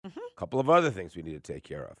couple of other things we need to take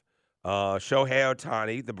care of. Shohei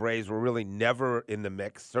Ohtani, the Braves were really never in the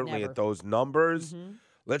mix, certainly Never. at those numbers. Mm-hmm.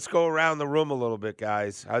 Let's go around the room a little bit,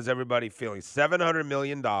 guys. How's everybody feeling? $700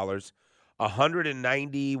 million,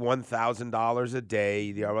 $191,000 a day.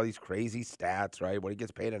 You have all these crazy stats, right? When he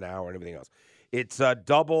gets paid an hour and everything else. It's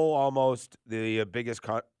double almost the biggest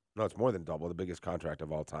no, it's more than double the biggest contract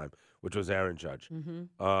of all time, which was Aaron Judge.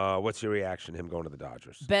 Mm-hmm. What's your reaction to him going to the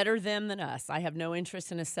Dodgers? Better them than us. I have no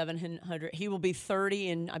interest in a 700. He will be 30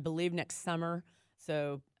 in, I believe, next summer.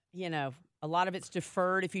 So, a lot of it's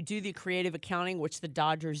deferred. If you do the creative accounting, which the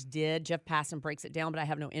Dodgers did, Jeff Passan breaks it down, but I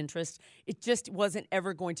have no interest. It just wasn't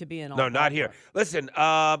ever going to be an all. No, not here. Listen,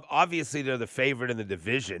 obviously they're the favorite in the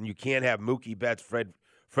division. You can't have Mookie Betts,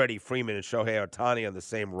 Freddie Freeman, and Shohei Ohtani on the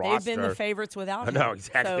same roster. They've been the favorites without him. No,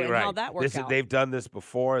 exactly right. How'd that work out? They've done this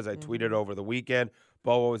before, as I tweeted over the weekend.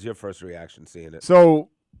 Bo, what was your first reaction seeing it? So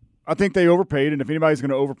I think they overpaid, and if anybody's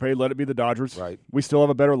going to overpay, let it be the Dodgers. Right. We still have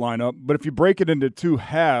a better lineup. But if you break it into two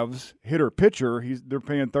halves, hitter-pitcher, they're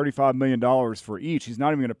paying $35 million for each. He's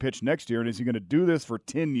not even going to pitch next year. And is he going to do this for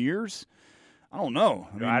 10 years? I don't know.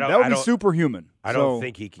 That would be superhuman. I don't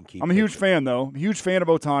think he can keep I'm a huge fan, though. Huge fan of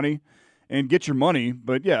Ohtani. And get your money.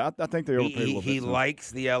 But, yeah, I think they overpaid a little bit. He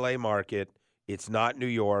likes the L.A. market. It's not New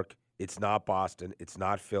York. It's not Boston. It's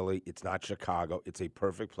not Philly. It's not Chicago. It's a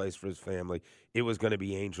perfect place for his family. It was going to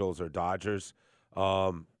be Angels or Dodgers.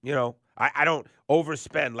 I don't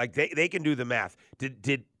overspend. Like, they can do the math.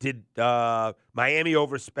 Did Miami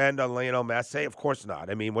overspend on Lionel Messi? Of course not.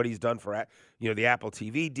 I mean, what he's done for the Apple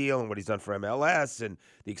TV deal and what he's done for MLS and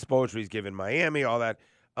the exposure he's given Miami, all that.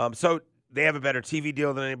 So they have a better TV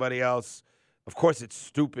deal than anybody else. Of course, it's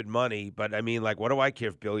stupid money, but I mean, like, what do I care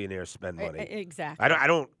if billionaires spend money? Exactly. I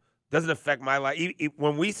don't. Doesn't affect my life.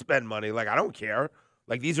 When we spend money, like, I don't care.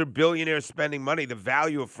 Like, these are billionaires spending money. The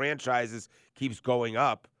value of franchises keeps going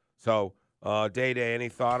up. So, Day, any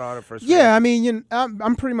thought on it first? Yeah, I mean,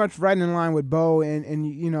 I'm pretty much right in line with Bo,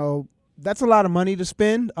 and that's a lot of money to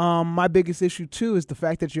spend. My biggest issue too is the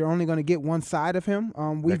fact that you're only going to get one side of him.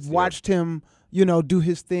 We've watched him, do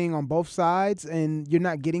his thing on both sides, and you're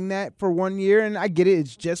not getting that for 1 year. And I get it;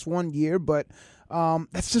 it's just 1 year, but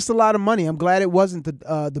that's just a lot of money. I'm glad it wasn't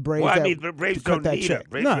the Braves. Well, I mean, the Braves don't need him.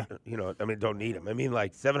 No. Don't need him. I mean,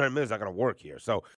 like, $700 million is not going to work here. So